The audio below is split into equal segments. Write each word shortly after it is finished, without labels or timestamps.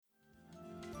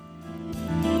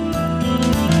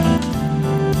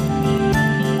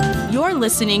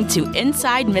listening to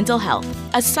Inside Mental Health,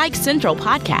 a Psych Central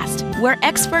podcast where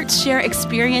experts share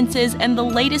experiences and the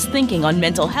latest thinking on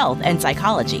mental health and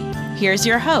psychology. Here's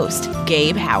your host,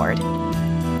 Gabe Howard.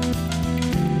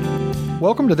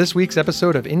 Welcome to this week's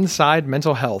episode of Inside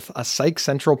Mental Health, a Psych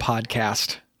Central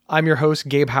podcast. I'm your host,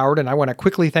 Gabe Howard, and I want to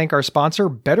quickly thank our sponsor,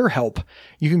 BetterHelp.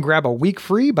 You can grab a week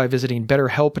free by visiting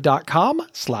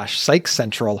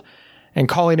betterhelp.com/psychcentral. And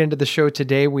calling into the show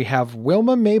today, we have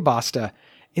Wilma Mae Basta.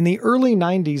 In the early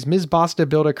 90s, Ms. Basta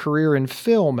built a career in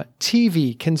film,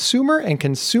 TV, consumer, and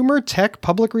consumer tech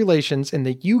public relations in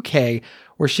the UK,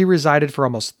 where she resided for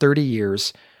almost 30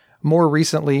 years. More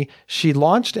recently, she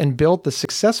launched and built the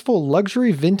successful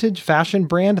luxury vintage fashion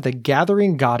brand The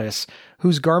Gathering Goddess,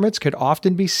 whose garments could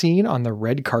often be seen on the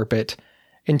red carpet.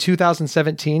 In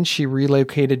 2017, she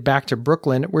relocated back to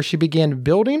Brooklyn, where she began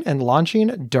building and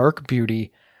launching Dark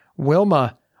Beauty.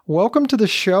 Wilma, welcome to the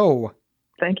show.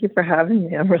 Thank you for having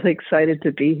me. I'm really excited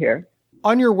to be here.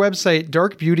 On your website,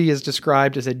 Dark Beauty is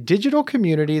described as a digital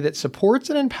community that supports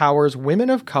and empowers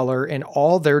women of color in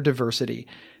all their diversity.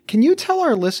 Can you tell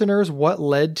our listeners what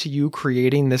led to you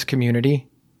creating this community?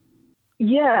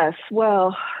 Yes.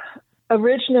 Well,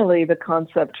 originally the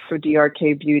concept for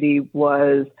DRK Beauty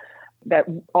was that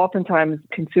oftentimes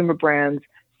consumer brands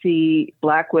see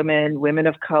Black women, women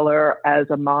of color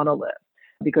as a monolith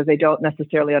because they don't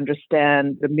necessarily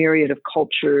understand the myriad of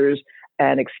cultures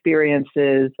and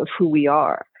experiences of who we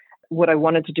are. What I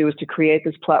wanted to do is to create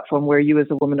this platform where you as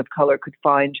a woman of color could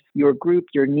find your group,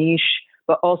 your niche,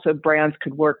 but also brands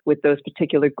could work with those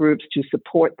particular groups to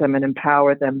support them and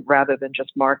empower them rather than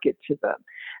just market to them.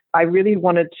 I really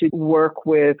wanted to work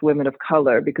with women of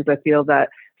color because I feel that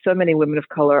so many women of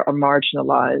color are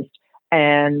marginalized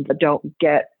and don't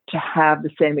get to have the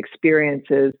same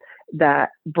experiences that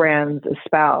brands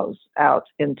espouse out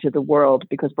into the world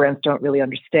because brands don't really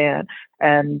understand.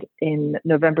 And in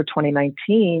November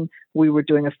 2019, we were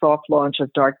doing a soft launch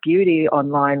of Dark Beauty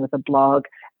online with a blog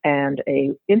and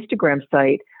a Instagram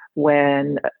site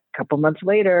when a couple months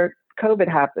later, COVID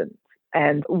happened.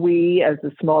 And we, as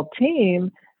a small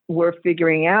team, were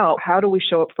figuring out how do we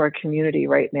show up for our community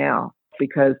right now?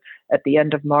 Because at the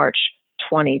end of March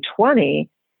 2020,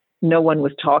 no one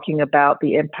was talking about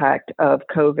the impact of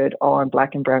COVID on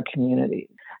Black and brown communities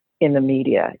in the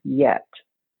media yet.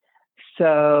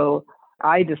 So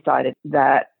I decided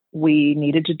that we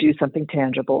needed to do something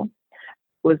tangible,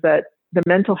 was that the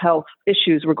mental health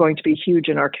issues were going to be huge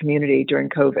in our community during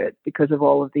COVID because of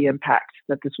all of the impact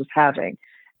that this was having.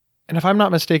 And if I'm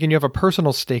not mistaken, you have a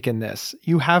personal stake in this.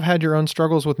 You have had your own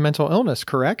struggles with mental illness,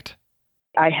 correct?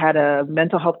 I had a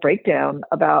mental health breakdown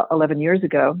about 11 years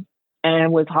ago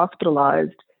and was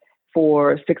hospitalized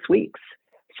for 6 weeks.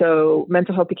 So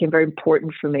mental health became very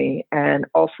important for me, and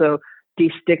also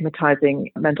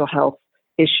destigmatizing mental health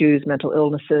issues, mental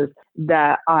illnesses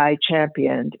that I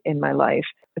championed in my life,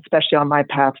 especially on my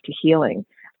path to healing.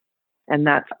 And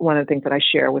that's one of the things that I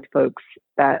share with folks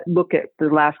that look at the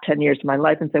last 10 years of my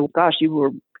life and say, well, gosh, you were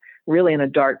really in a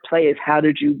dark place. How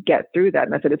did you get through that?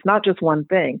 And I said, it's not just one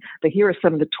thing, but here are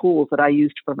some of the tools that I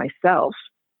used for myself.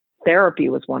 Therapy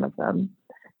was one of them.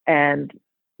 And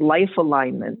life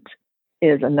alignment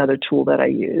is another tool that I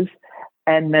use.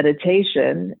 And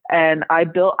meditation. And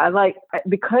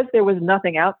because there was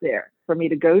nothing out there for me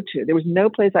to go to. There was no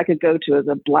place I could go to as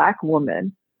a Black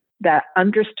woman that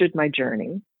understood my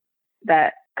journey,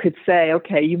 that could say,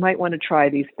 okay, you might want to try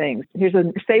these things. Here's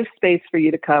a safe space for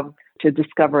you to come to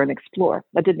discover and explore.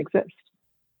 That didn't exist.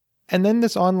 And then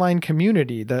this online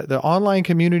community, the online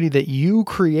community that you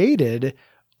created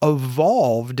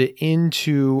evolved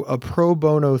into a pro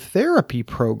bono therapy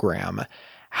program.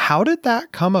 How did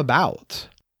that come about?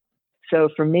 So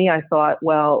for me, I thought,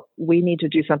 well, we need to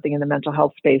do something in the mental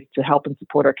health space to help and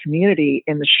support our community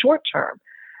in the short term.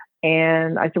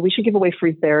 And I said, we should give away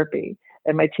free therapy.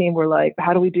 And my team were like,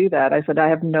 how do we do that? I said, I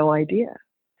have no idea.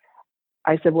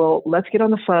 I said, well, let's get on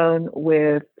the phone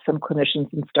with some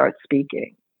clinicians and start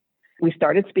speaking. We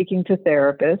started speaking to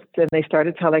therapists, and they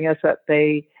started telling us that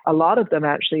a lot of them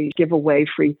actually give away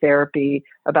free therapy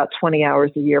about 20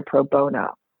 hours a year pro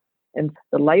bono. And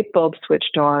the light bulb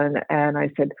switched on, and I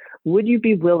said, would you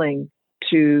be willing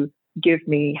to give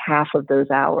me half of those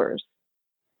hours?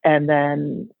 And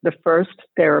then the first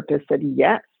therapist said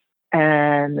yes.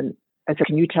 And I said,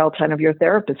 can you tell 10 of your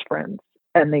therapist friends?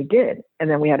 And they did.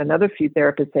 And then we had another few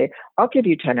therapists say, I'll give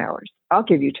you 10 hours. I'll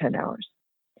give you 10 hours.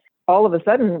 All of a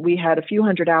sudden, we had a few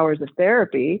hundred hours of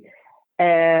therapy.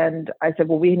 And I said,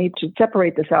 well, we need to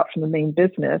separate this out from the main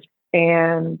business.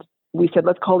 And we said,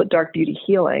 let's call it Dark Beauty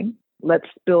Healing. Let's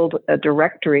build a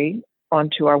directory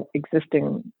onto our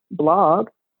existing blog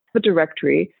a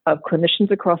directory of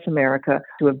clinicians across America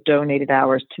who have donated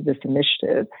hours to this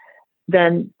initiative,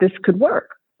 then this could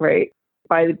work, right?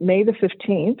 By May the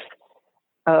 15th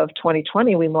of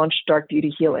 2020, we launched Dark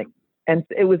Beauty Healing. And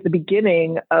it was the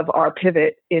beginning of our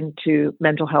pivot into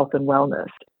mental health and wellness.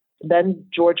 Then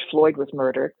George Floyd was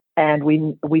murdered, and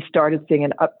we started seeing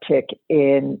an uptick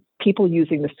in people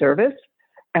using the service.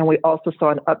 And we also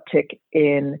saw an uptick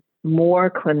in more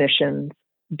clinicians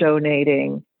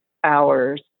donating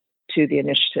hours to the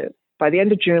initiative. By the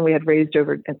end of June, we had raised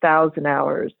over 1,000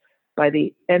 hours. By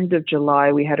the end of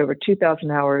July, we had over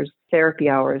 2,000 hours, therapy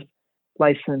hours,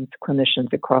 licensed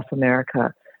clinicians across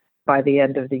America. By the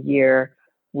end of the year,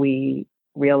 we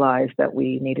realized that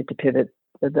we needed to pivot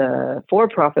the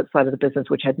for-profit side of the business,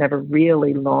 which had never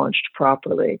really launched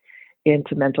properly,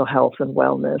 into mental health and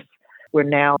wellness. We're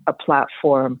now a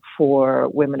platform for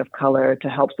women of color to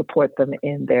help support them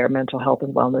in their mental health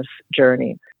and wellness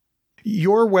journey.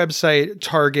 Your website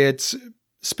targets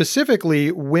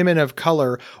specifically women of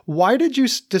color. Why did you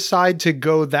decide to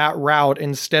go that route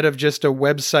instead of just a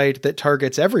website that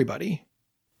targets everybody?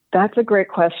 That's a great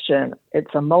question.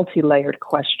 It's a multi-layered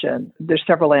question. There's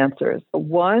several answers.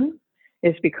 One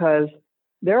is because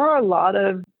there are a lot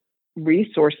of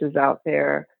resources out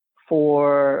there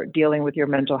for dealing with your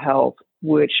mental health,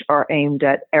 which are aimed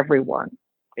at everyone.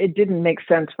 It didn't make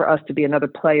sense for us to be another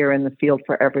player in the field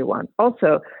for everyone.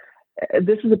 Also,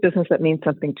 this is a business that means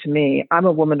something to me. I'm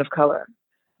a woman of color.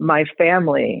 My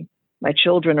family, my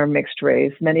children are mixed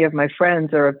race. Many of my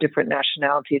friends are of different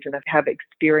nationalities and have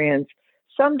experienced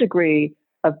some degree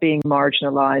of being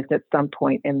marginalized at some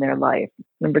point in their life.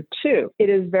 Number two, it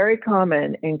is very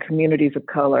common in communities of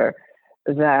color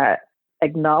that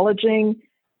acknowledging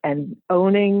and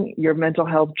owning your mental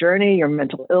health journey, your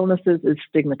mental illnesses, is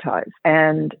stigmatized.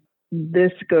 And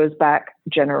this goes back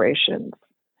generations.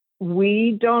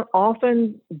 We don't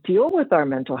often deal with our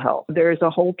mental health. There's a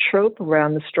whole trope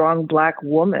around the strong Black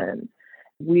woman.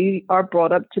 We are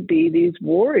brought up to be these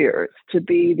warriors, to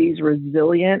be these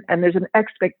resilient, and there's an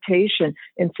expectation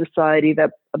in society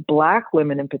that Black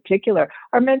women in particular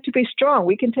are meant to be strong.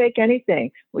 We can take anything.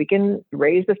 We can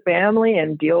raise a family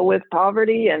and deal with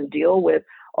poverty and deal with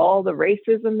all the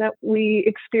racism that we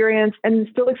experience and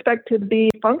still expect to be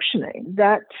functioning.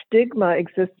 That stigma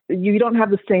exists. You don't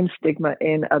have the same stigma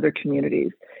in other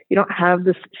communities. You don't have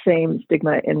the same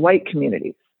stigma in white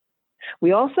communities.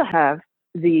 We also have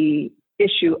the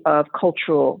issue of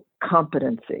cultural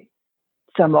competency.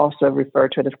 Some also refer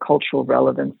to it as cultural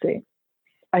relevancy.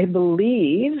 I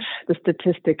believe the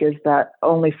statistic is that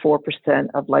only 4%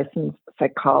 of licensed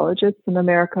psychologists in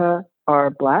America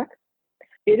are Black.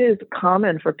 It is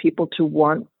common for people to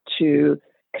want to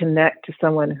connect to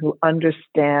someone who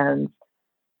understands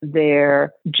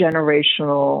their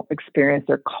generational experience,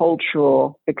 their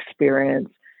cultural experience,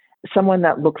 someone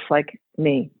that looks like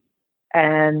me.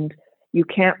 And you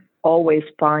can't always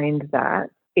find that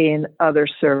in other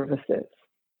services.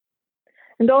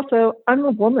 And also, I'm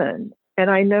a woman,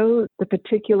 and I know the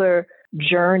particular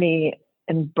journey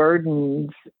and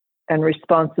burdens and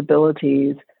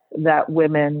responsibilities that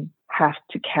women have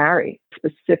to carry,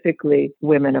 specifically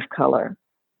women of color,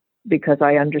 because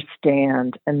I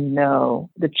understand and know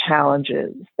the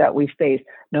challenges that we face,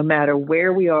 no matter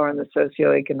where we are on the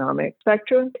socioeconomic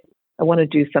spectrum. I want to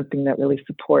do something that really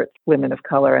supports women of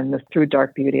color, and through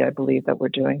Dark Beauty, I believe that we're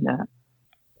doing that.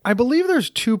 I believe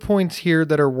there's 2 points here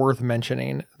that are worth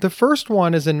mentioning. The first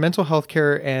one is in mental health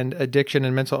care and addiction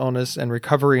and mental illness and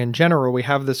recovery in general, we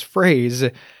have this phrase,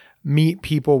 meet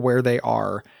people where they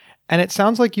are. And it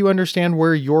sounds like you understand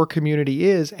where your community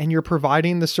is and you're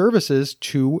providing the services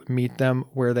to meet them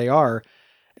where they are.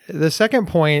 The second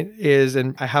point is,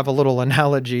 and I have a little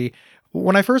analogy,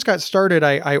 when I first got started,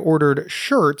 I ordered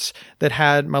shirts that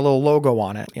had my little logo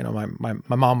on it. You know,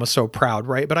 my mom was so proud,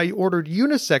 right? But I ordered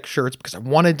unisex shirts because I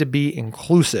wanted to be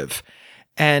inclusive.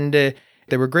 And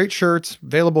they were great shirts,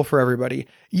 available for everybody.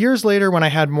 Years later, when I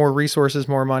had more resources,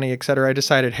 more money, etc., I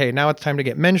decided, hey, now it's time to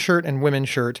get men's shirt and women's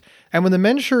shirt. And when the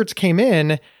men's shirts came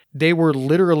in, they were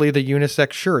literally the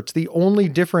unisex shirts. The only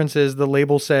difference is the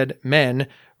label said men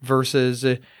versus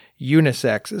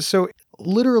unisex. So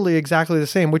literally exactly the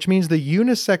same, which means the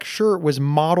unisex shirt was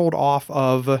modeled off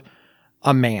of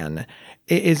a man.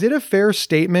 Is it a fair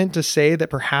statement to say that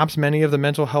perhaps many of the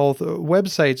mental health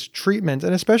websites, treatments,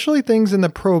 and especially things in the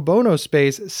pro bono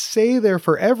space say they're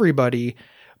for everybody,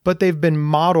 but they've been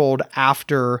modeled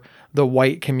after the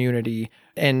white community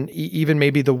and even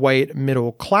maybe the white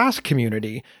middle class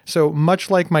community? So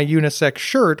much like my unisex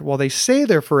shirt, while they say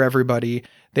they're for everybody,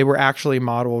 they were actually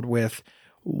modeled with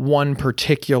one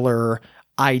particular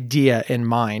idea in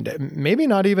mind, maybe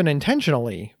not even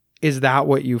intentionally. Is that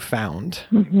what you found?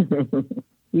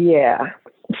 Yeah.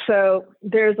 So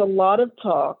there's a lot of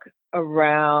talk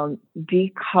around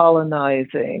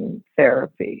decolonizing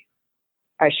therapy.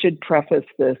 I should preface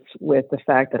this with the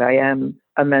fact that I am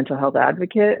a mental health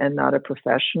advocate and not a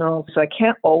professional. So I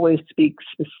can't always speak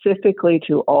specifically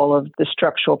to all of the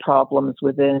structural problems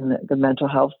within the mental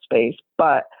health space.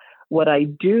 But what I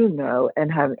do know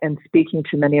and speaking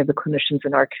to many of the clinicians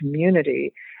in our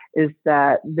community is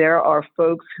that there are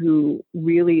folks who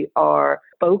really are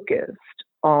focused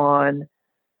on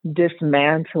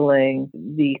dismantling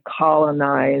the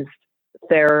colonized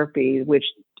therapy, which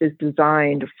is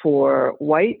designed for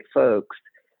white folks,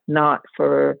 not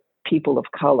for people of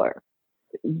color.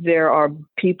 There are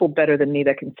people better than me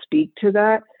that can speak to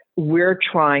that. We're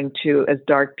trying to, as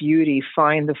Dark Beauty,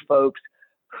 find the folks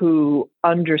who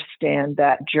understand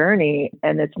that journey,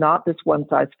 and it's not this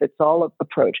one-size-fits-all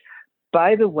approach.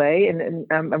 By the way, and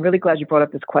I'm really glad you brought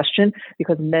up this question,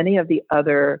 because many of the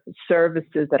other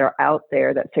services that are out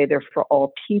there that say they're for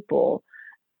all people,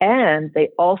 and they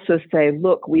also say,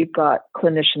 look, we've got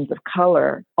clinicians of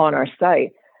color on our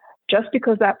site. Just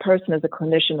because that person is a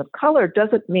clinician of color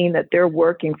doesn't mean that they're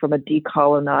working from a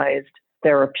decolonized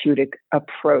therapeutic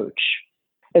approach.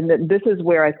 And this is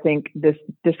where I think this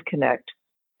disconnect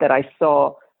that I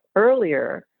saw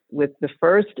earlier with the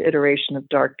first iteration of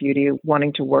Dark Beauty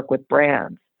wanting to work with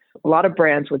brands. A lot of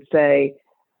brands would say,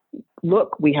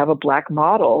 look, we have a Black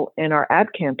model in our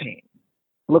ad campaign.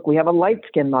 Look, we have a light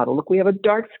skin model. Look, we have a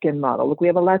dark skin model. Look, we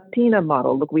have a Latina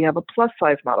model. Look, we have a plus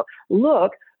size model.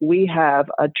 Look, we have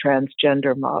a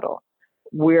transgender model.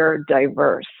 We're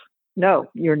diverse. No,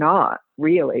 you're not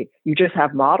really. You just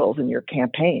have models in your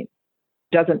campaign.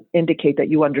 Doesn't indicate that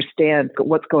you understand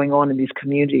what's going on in these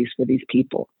communities for these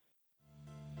people.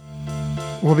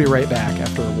 We'll be right back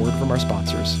after a word from our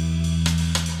sponsors.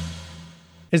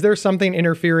 Is there something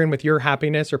interfering with your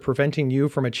happiness or preventing you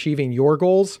from achieving your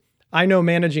goals? I know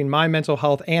managing my mental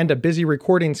health and a busy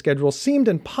recording schedule seemed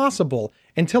impossible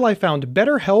until I found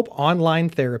BetterHelp Online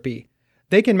Therapy.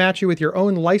 They can match you with your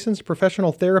own licensed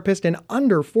professional therapist in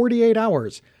under 48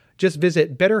 hours. Just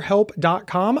visit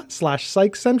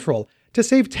betterhelp.com/psychcentral to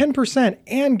save 10%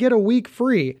 and get a week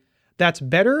free. That's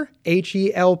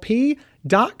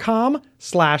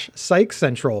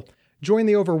betterhelp.com/psychcentral. Join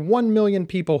the over 1 million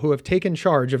people who have taken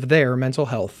charge of their mental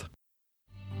health.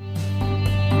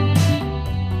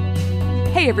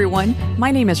 Hey everyone, my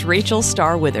name is Rachel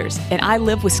Starr Withers, and I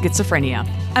live with schizophrenia.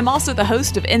 I'm also the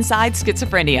host of Inside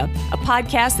Schizophrenia, a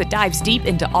podcast that dives deep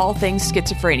into all things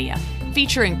schizophrenia,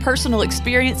 featuring personal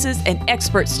experiences and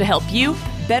experts to help you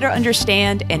better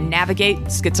understand and navigate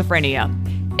schizophrenia.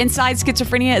 Inside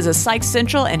Schizophrenia is a Psych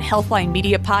Central and Healthline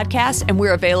Media podcast, and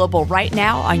we're available right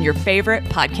now on your favorite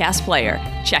podcast player.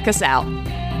 Check us out.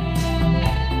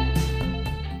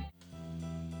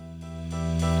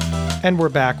 And we're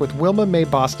back with Wilma Mae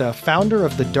Basta, founder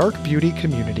of the Dark Beauty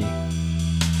community.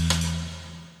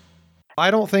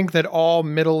 I don't think that all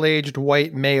middle-aged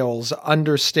white males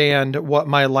understand what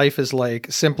my life is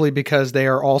like simply because they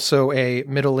are also a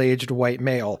middle-aged white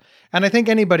male. And I think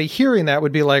anybody hearing that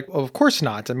would be like, well, of course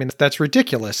not. I mean, that's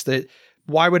ridiculous.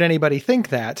 Why would anybody think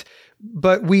that?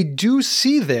 But we do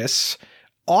see this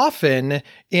often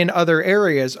in other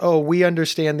areas. Oh, we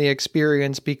understand the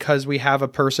experience because we have a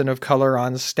person of color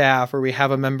on staff, or we have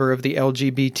a member of the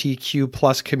LGBTQ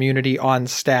plus community on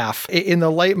staff. In the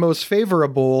light most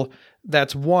favorable,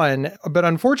 that's one. But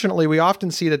unfortunately, we often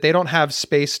see that they don't have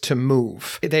space to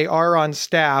move. They are on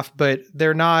staff, but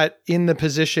they're not in the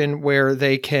position where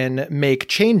they can make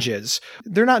changes.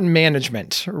 They're not in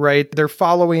management, right? They're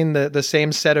following the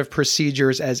same set of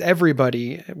procedures as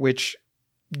everybody, which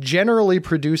generally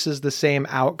produces the same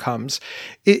outcomes.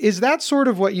 Is that sort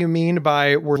of what you mean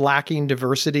by we're lacking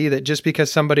diversity, that just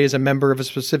because somebody is a member of a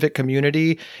specific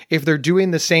community, if they're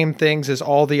doing the same things as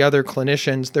all the other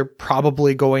clinicians, they're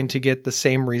probably going to get the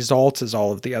same results as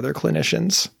all of the other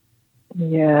clinicians?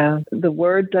 Yeah, the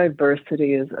word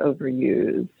diversity is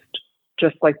overused,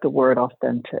 just like the word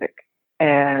authentic.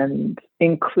 And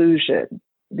inclusion,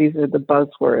 these are the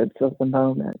buzzwords of the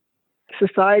moment.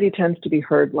 Society tends to be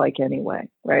herd like anyway,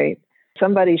 right?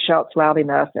 Somebody shouts loud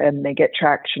enough and they get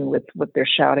traction with what they're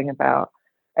shouting about.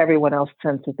 Everyone else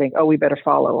tends to think, oh, we better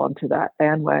follow onto that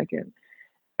bandwagon.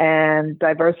 And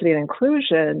diversity and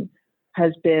inclusion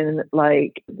has been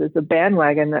like the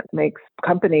bandwagon that makes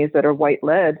companies that are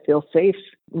white-led feel safe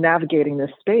navigating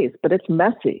this space, but it's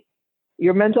messy.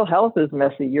 Your mental health is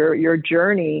messy. Your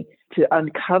journey to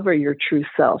uncover your true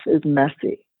self is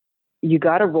messy. You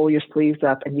got to roll your sleeves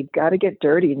up and you've got to get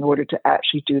dirty in order to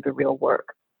actually do the real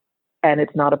work. And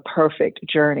it's not a perfect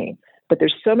journey. But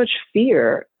there's so much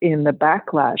fear in the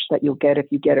backlash that you'll get if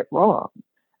you get it wrong,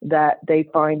 that they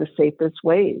find the safest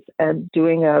ways. And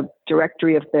doing a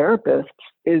directory of therapists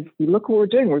is, look what we're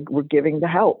doing. We're giving the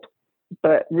help.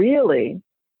 But really,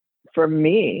 for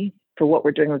me, for what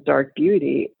we're doing with Dark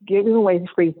Beauty, giving away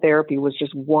free therapy was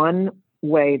just one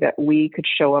way that we could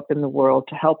show up in the world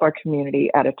to help our community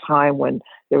at a time when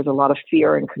there was a lot of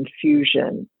fear and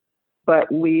confusion. But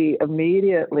we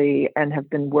immediately, and have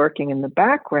been working in the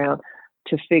background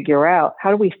to figure out,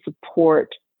 how do we support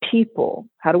people?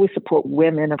 How do we support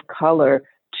women of color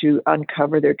to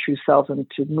uncover their true selves and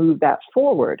to move that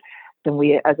forward? Then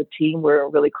we, as a team, we're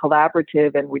really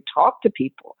collaborative, and we talk to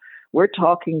people. We're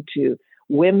talking to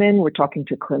women, we're talking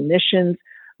to clinicians,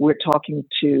 we're talking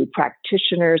to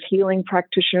practitioners, healing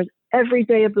practitioners every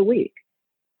day of the week,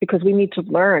 because we need to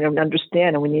learn and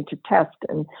understand, and we need to test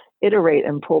and iterate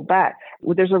and pull back.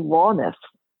 There's a rawness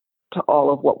to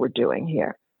all of what we're doing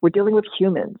here. We're dealing with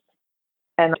humans.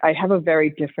 And I have a very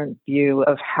different view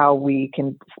of how we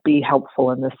can be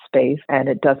helpful in this space, and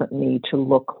it doesn't need to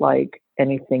look like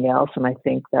anything else. And I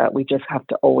think that we just have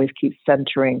to always keep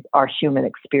centering our human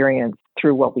experience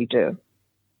through what we do.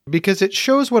 Because it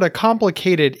shows what a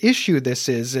complicated issue this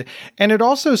is. And it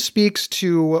also speaks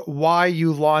to why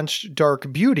you launched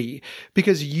Dark Beauty,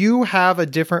 because you have a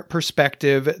different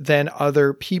perspective than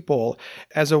other people.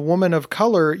 As a woman of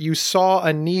color, you saw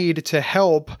a need to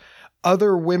help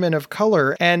other women of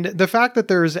color. And the fact that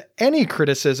there's any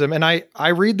criticism, and I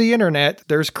read the internet,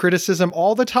 there's criticism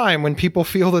all the time when people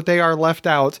feel that they are left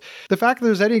out. The fact that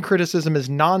there's any criticism is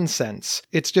nonsense.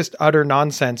 It's just utter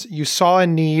nonsense. You saw a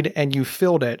need and you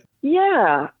filled it.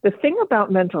 Yeah. The thing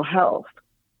about mental health,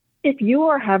 if you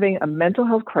are having a mental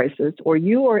health crisis, or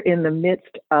you are in the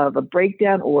midst of a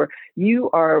breakdown, or you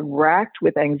are racked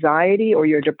with anxiety, or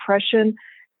your depression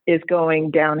is going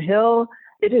downhill,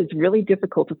 it is really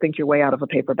difficult to think your way out of a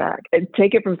paper bag. And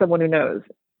take it from someone who knows.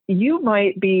 You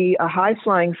might be a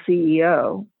high-flying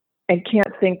CEO and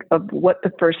can't think of what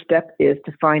the first step is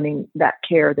to finding that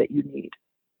care that you need.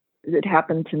 It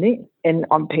happened to me. And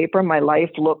on paper, my life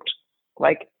looked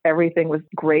like everything was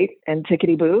great and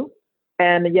tickety-boo.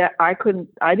 And yet I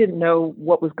didn't know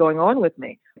what was going on with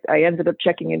me. I ended up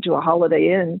checking into a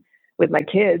Holiday Inn with my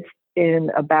kids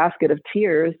in a basket of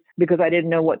tears because I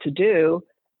didn't know what to do.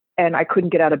 And I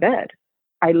couldn't get out of bed.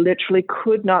 I literally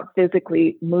could not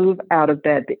physically move out of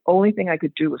bed. The only thing I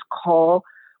could do was call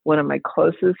one of my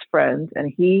closest friends,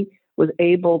 and he was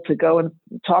able to go and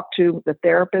talk to the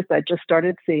therapist I just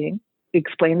started seeing,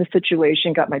 explain the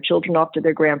situation, got my children off to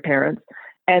their grandparents.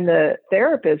 And the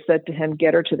therapist said to him,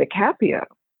 get her to the Capio.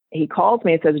 He calls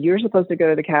me and says, you're supposed to go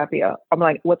to the Capio. I'm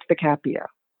like, what's the Capio?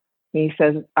 He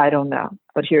says, I don't know,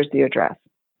 but here's the address.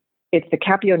 It's the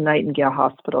Capio Nightingale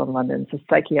Hospital in London. It's a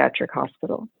psychiatric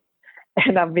hospital.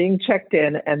 And I'm being checked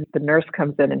in, and the nurse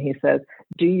comes in and he says,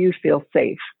 do you feel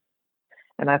safe?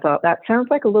 And I thought, that sounds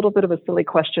like a little bit of a silly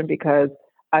question, because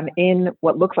I'm in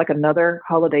what looks like another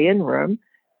Holiday Inn room.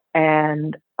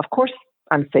 And of course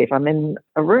I'm safe. I'm in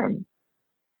a room.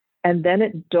 And then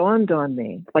it dawned on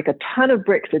me, like a ton of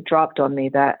bricks, it dropped on me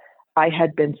that I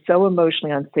had been so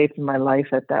emotionally unsafe in my life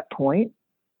at that point,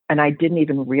 and I didn't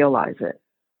even realize it.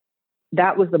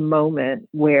 That was the moment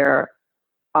where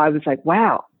I was like,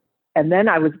 wow. And then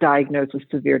I was diagnosed with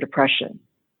severe depression.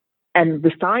 And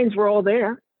the signs were all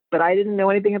there, but I didn't know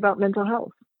anything about mental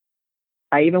health.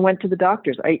 I even went to the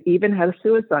doctors. I even had a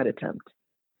suicide attempt.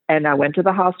 And I went to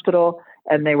the hospital,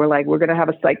 and they were like, we're going to have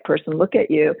a psych person look at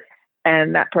you.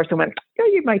 And that person went,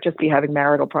 oh, you might just be having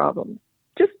marital problems.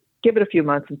 Just give it a few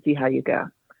months and see how you go.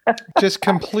 Just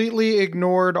completely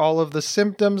ignored all of the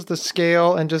symptoms, the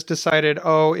scale, and just decided,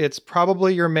 oh, it's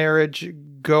probably your marriage.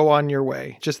 Go on your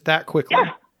way. Just that quickly.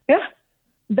 Yeah.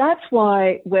 That's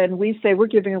why when we say we're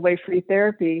giving away free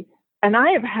therapy, and I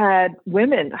have had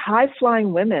women,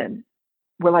 high-flying women,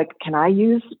 were like, can I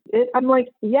use it? I'm like,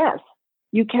 yes,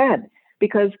 you can,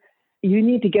 because you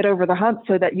need to get over the hump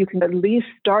so that you can at least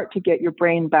start to get your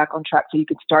brain back on track, so you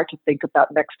can start to think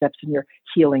about next steps in your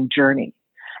healing journey.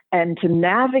 And to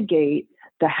navigate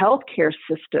the healthcare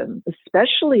system,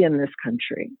 especially in this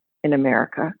country, in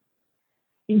America,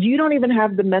 you don't even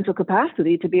have the mental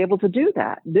capacity to be able to do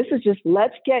that. This is just,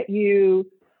 let's get you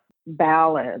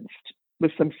balanced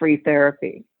with some free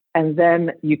therapy, and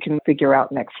then you can figure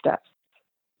out next steps.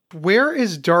 Where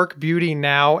is Dark Beauty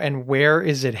now, and where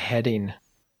is it heading?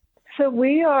 So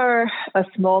we are a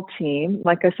small team.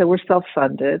 Like I said, we're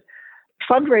self-funded.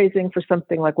 Fundraising for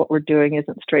something like what we're doing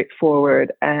isn't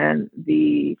straightforward, and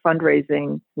the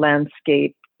fundraising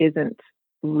landscape isn't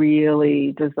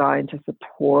really designed to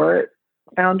support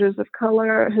founders of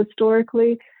color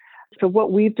historically. So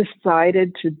what we've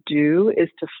decided to do is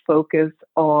to focus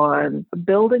on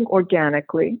building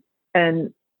organically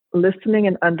and listening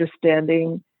and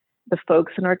understanding the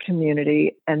folks in our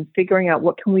community and figuring out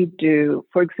what can we do.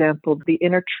 For example, the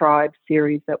Inner Tribe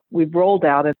series that we've rolled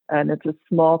out, and it's a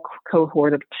small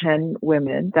cohort of 10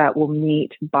 women that will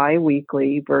meet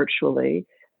bi-weekly virtually,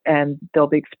 and they'll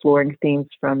be exploring themes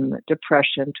from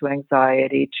depression to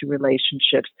anxiety to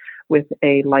relationships with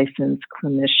a licensed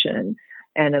clinician,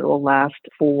 and it will last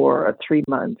for 3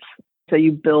 months. So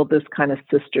you build this kind of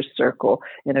sister circle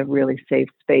in a really safe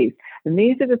space. And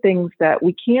these are the things that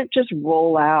we can't just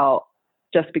roll out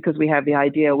just because we have the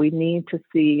idea. We need to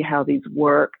see how these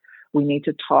work. We need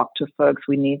to talk to folks.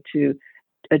 We need to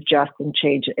adjust and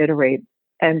change and iterate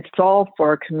and solve for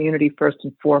our community first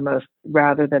and foremost,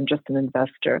 rather than just an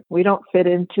investor. We don't fit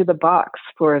into the box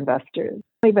for investors,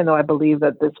 even though I believe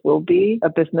that this will be a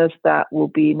business that will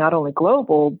be not only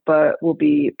global, but will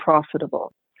be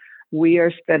profitable. We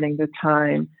are spending the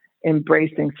time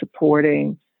embracing,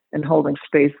 supporting, and holding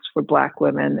space for Black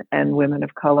women and women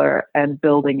of color and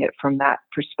building it from that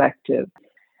perspective.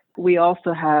 We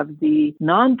also have the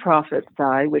nonprofit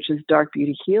side, which is Dark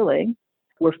Beauty Healing.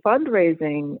 We're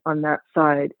fundraising on that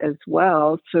side as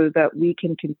well so that we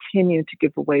can continue to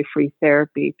give away free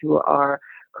therapy through our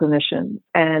clinicians.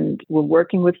 And we're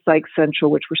working with Psych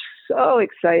Central, which we're so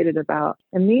excited about.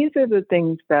 And these are the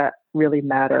things that really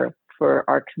matter for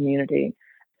our community.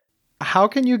 How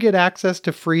can you get access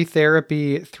to free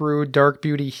therapy through Dark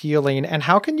Beauty Healing, and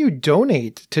how can you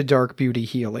donate to Dark Beauty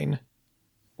Healing?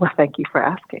 Well, thank you for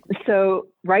asking. So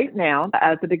right now,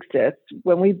 as it exists,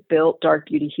 when we built Dark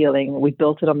Beauty Healing, we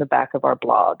built it on the back of our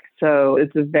blog. So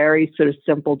it's a very sort of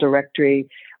simple directory.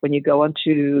 When you go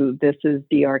onto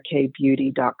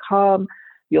thisisdrkbeauty.com,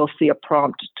 you'll see a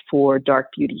prompt for Dark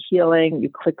Beauty Healing. You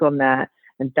click on that,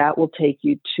 and that will take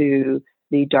you to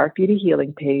the Dark Beauty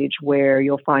Healing page, where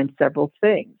you'll find several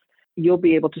things. You'll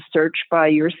be able to search by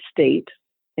your state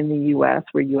in the U.S.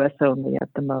 We're U.S. only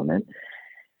at the moment.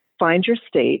 Find your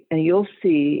state, and you'll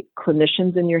see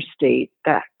clinicians in your state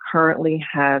that currently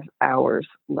have hours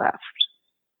left.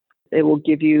 It will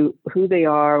give you who they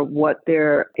are, what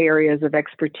their areas of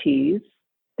expertise.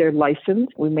 They're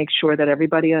licensed. We make sure that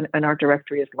everybody in our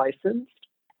directory is licensed,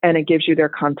 and it gives you their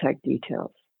contact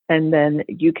details. And then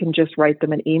you can just write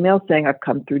them an email saying, I've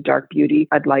come through Dark Beauty.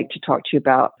 I'd like to talk to you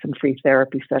about some free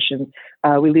therapy sessions.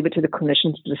 We leave it to the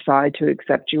clinicians to decide to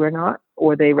accept you or not,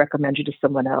 or they recommend you to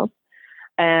someone else.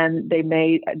 And they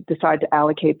may decide to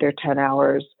allocate their 10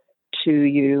 hours to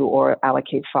you or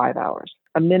allocate 5 hours.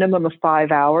 A minimum of 5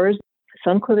 hours.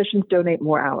 Some clinicians donate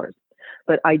more hours.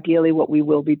 But ideally, what we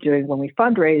will be doing when we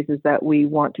fundraise is that we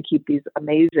want to keep these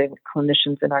amazing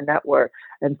clinicians in our network.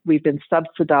 And we've been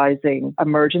subsidizing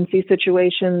emergency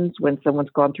situations when someone's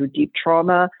gone through deep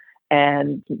trauma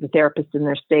and the therapists in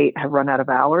their state have run out of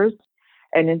hours.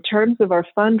 And in terms of our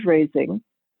fundraising,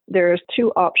 there's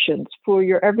 2 options. For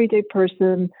your everyday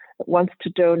person that wants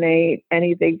to donate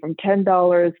anything from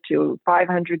 $10 to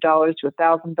 $500 to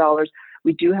 $1,000,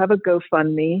 we do have a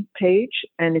GoFundMe page.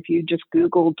 And if you just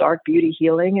Google Dark Beauty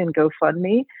Healing and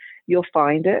GoFundMe, you'll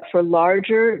find it. For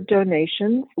larger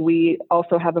donations, we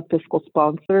also have a fiscal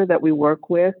sponsor that we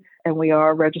work with, and we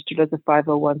are registered as a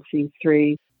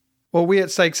 501c3. Well, we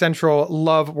at Psych Central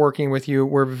love working with you.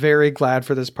 We're very glad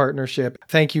for this partnership.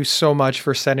 Thank you so much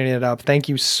for setting it up. Thank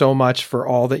you so much for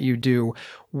all that you do.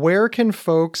 Where can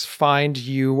folks find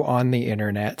you on the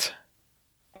internet?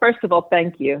 First of all,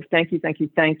 thank you. Thank you, thank you,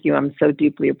 thank you. I'm so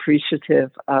deeply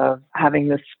appreciative of having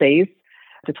this space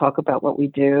to talk about what we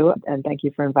do. And thank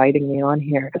you for inviting me on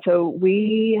here. So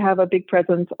we have a big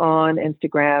presence on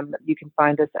Instagram. You can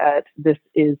find us at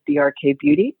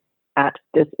thisisdrkbeauty, at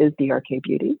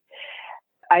thisisdrkbeauty.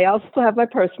 I also have my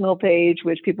personal page,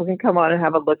 which people can come on and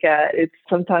have a look at. It's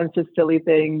sometimes just silly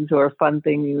things or fun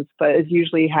things, but it's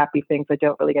usually happy things. I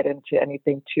don't really get into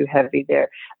anything too heavy there,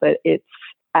 but it's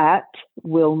at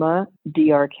Wilma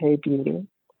DRK Beauty.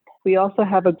 We also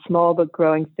have a small but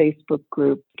growing Facebook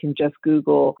group. You can just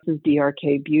Google this is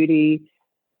DRK Beauty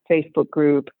Facebook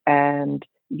group, and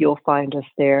you'll find us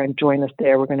there and join us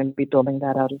there. We're going to be building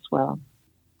that out as well.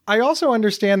 I also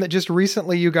understand that just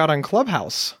recently you got on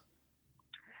Clubhouse.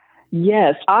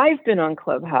 Yes, I've been on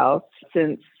Clubhouse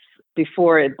since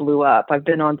before it blew up. I've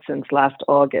been on since last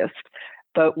August,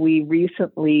 but we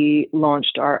recently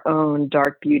launched our own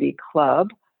Dark Beauty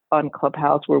Club on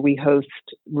Clubhouse, where we host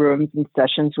rooms and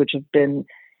sessions, which have been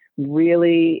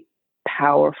really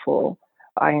powerful.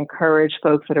 I encourage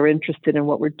folks that are interested in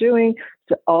what we're doing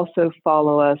to also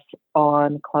follow us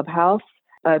on Clubhouse.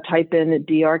 type in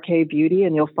DRK Beauty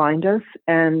and you'll find us.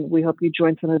 And we hope you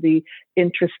join some of the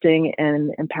interesting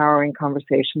and empowering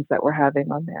conversations that we're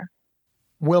having on there.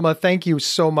 Wilma, thank you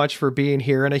so much for being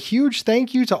here. And a huge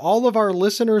thank you to all of our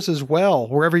listeners as well.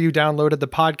 Wherever you downloaded the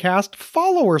podcast,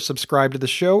 follow or subscribe to the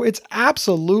show. It's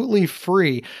absolutely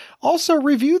free. Also,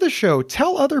 review the show.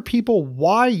 Tell other people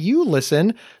why you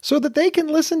listen so that they can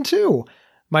listen too.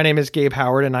 My name is Gabe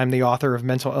Howard, and I'm the author of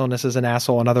Mental Illness is an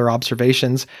Asshole and Other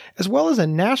Observations, as well as a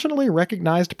nationally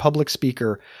recognized public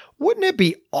speaker. Wouldn't it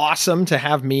be awesome to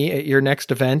have me at your next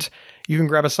event? You can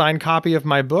grab a signed copy of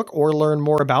my book or learn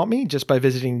more about me just by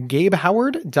visiting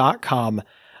GabeHoward.com.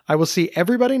 I will see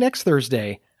everybody next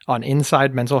Thursday on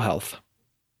Inside Mental Health.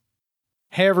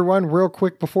 Hey everyone, real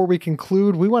quick before we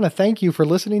conclude, we want to thank you for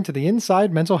listening to the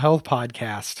Inside Mental Health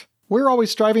podcast. We're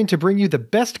always striving to bring you the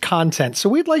best content, so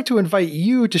we'd like to invite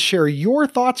you to share your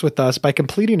thoughts with us by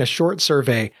completing a short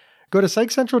survey. Go to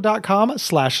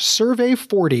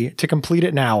psychcentral.com/survey40 to complete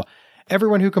it now.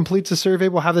 Everyone who completes a survey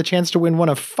will have the chance to win one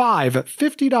of 5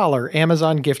 $50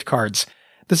 Amazon gift cards.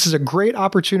 This is a great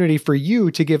opportunity for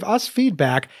you to give us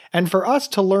feedback and for us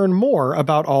to learn more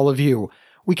about all of you.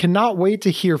 We cannot wait to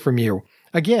hear from you.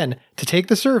 Again, to take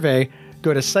the survey,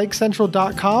 go to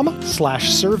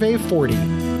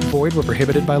psychcentral.com/survey40. Void where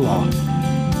prohibited by law.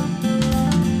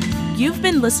 You've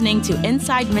been listening to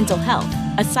Inside Mental Health,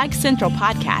 a Psych Central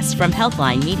podcast from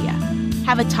Healthline Media.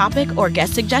 Have a topic or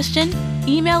guest suggestion?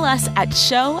 Email us at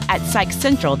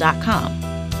show@psychcentral.com.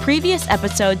 Previous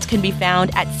episodes can be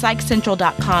found at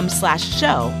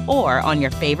psychcentral.com/show or on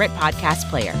your favorite podcast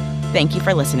player. Thank you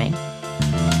for listening.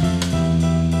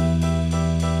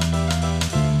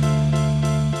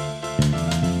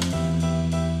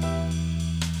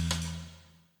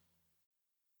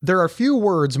 There are few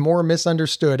words more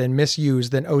misunderstood and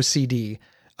misused than OCD.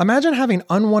 Imagine having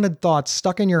unwanted thoughts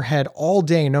stuck in your head all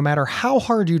day no matter how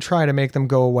hard you try to make them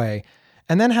go away,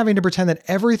 and then having to pretend that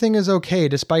everything is okay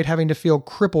despite having to feel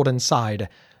crippled inside.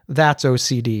 That's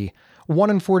OCD.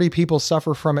 1 in 40 people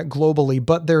suffer from it globally,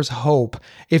 but there's hope.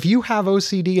 If you have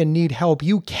OCD and need help,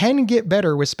 you can get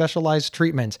better with specialized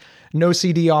treatment.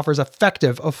 NoCD offers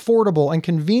effective, affordable, and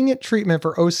convenient treatment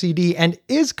for OCD and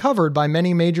is covered by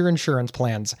many major insurance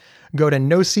plans. Go to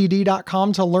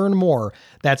nocd.com to learn more.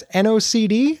 That's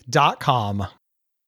nocd.com.